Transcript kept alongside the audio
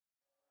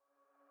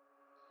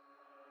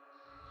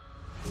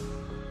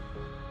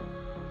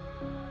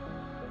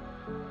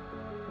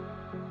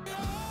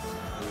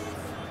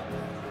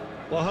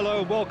Well, hello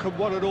and welcome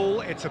one and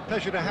all. It's a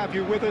pleasure to have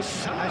you with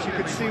us. As you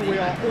can see, we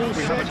are all set.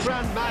 We have a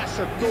grand mass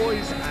of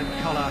noise and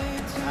colour,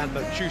 and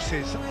the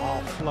juices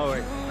are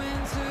flowing.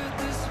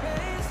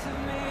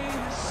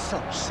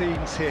 Such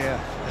scenes here.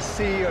 A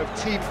sea of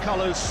team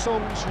colours,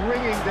 songs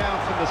ringing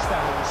down from the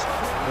stands.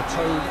 The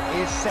tone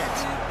is set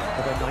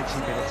for the 90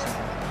 minutes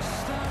ahead.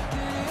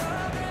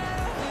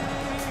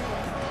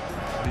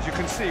 And as you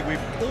can see,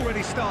 we've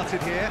already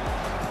started here.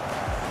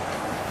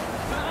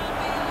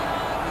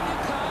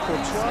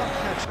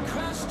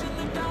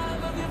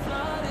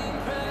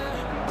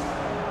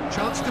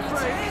 Chance to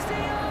break.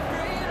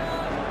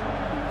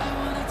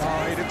 Oh,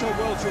 he'd have done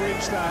well to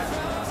reach that.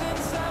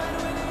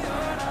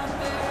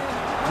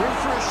 Room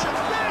for a shot.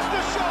 There's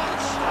the shot!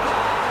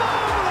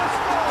 Marvellous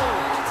goal!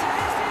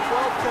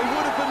 Well, they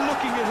would have been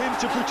looking at him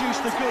to produce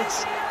the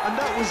goods, and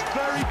that was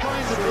very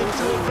kind of him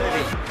to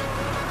already.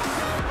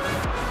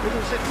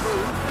 Dribbles it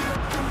through.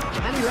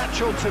 Can he latch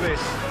on to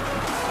this?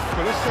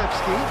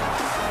 Kulusevski.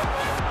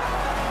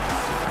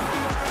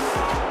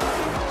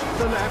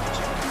 The left.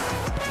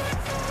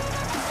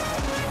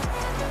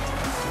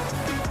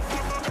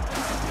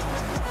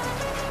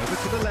 Over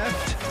to the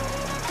left.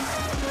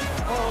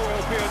 Oh,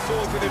 he'll be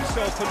annoyed with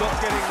himself for not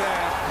getting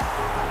there.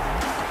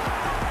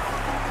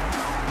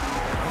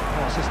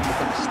 Pass isn't the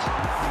best.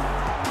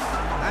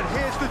 And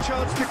here's the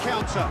chance to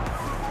counter.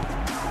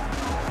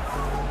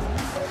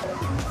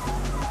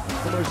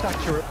 The most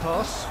accurate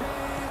pass.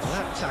 Well,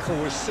 that tackle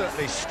was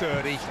certainly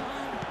sturdy.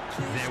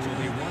 There will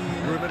be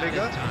 1 minute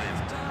Rummeninge. time.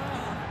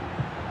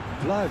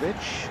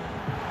 Vlahovic.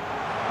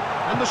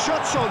 And the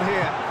shot's on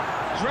here.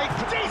 Great,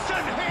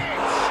 decent hit!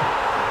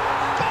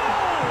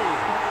 Goal!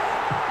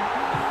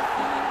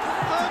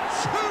 A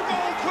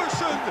 2-goal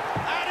cushion,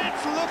 and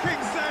it's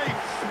looking safe.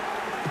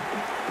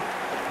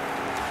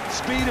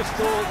 Speed of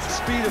thought,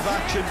 speed of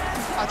action.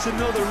 That's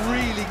another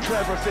really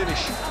clever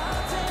finish.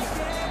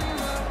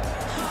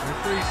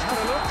 Referee's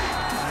had a look,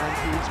 and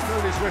he's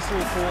blown his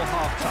whistle for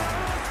half-time.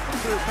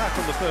 Threw it back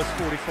on the first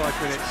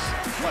 45 minutes.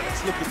 Well,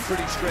 it's looking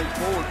pretty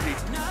straightforward,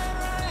 Pete.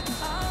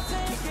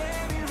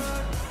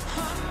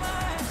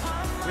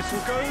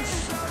 Whistle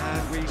goes,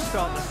 and we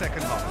start the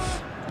second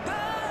half.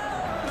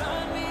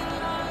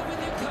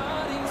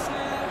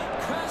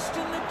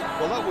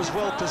 Well, that was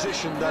well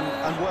positioned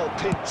and well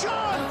picked.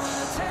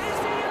 Chance!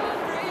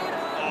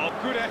 Oh,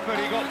 good effort,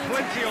 he got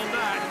plenty on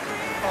that.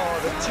 Oh,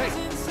 the take.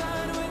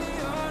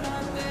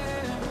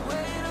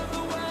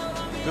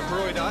 De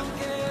Bruyne.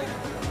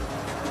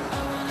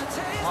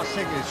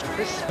 Passing is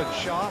crisp and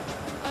sharp,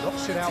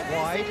 knocks it out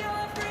wide.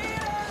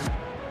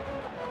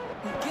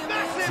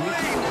 Massive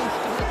lead!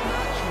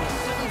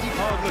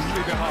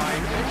 Harmlessly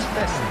behind. It's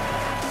Messi.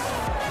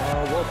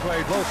 Oh, well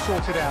played, well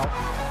sorted out.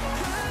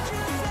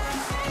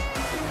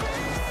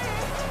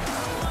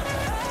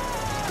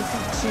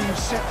 Looking to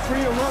set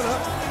free a runner.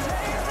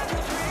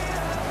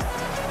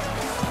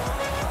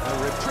 A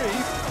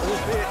reprieve,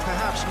 albeit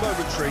perhaps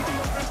momentary.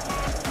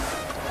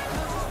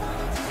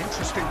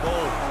 Interesting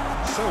ball.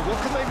 So what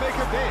can they make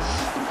of this?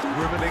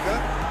 Rummeninge.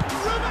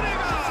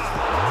 Rummeninge!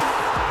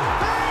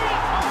 They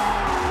are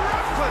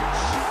rampant!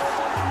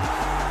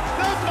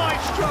 The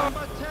maestro!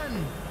 Number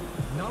 10,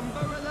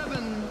 number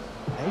 11.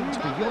 Aimed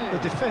beyond the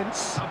defence.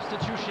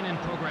 Substitution in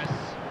progress.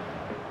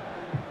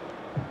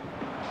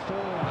 4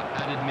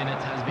 added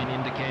minutes has been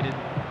indicated.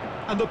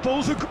 And the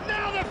ball's a...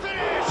 Now the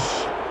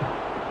finish!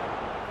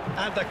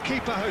 And the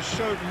keeper has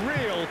shown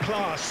real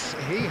class.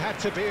 He had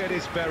to be at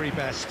his very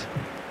best.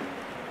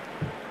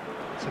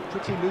 It's a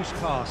pretty loose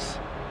pass.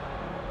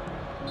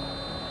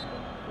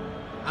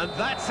 And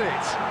that's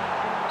it.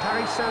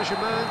 Paris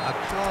Saint-Germain, a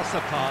class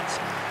apart.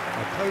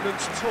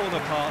 Opponents torn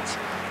apart.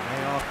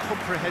 They are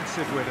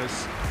comprehensive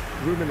winners.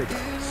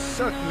 Rummeninge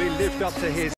certainly lived up to his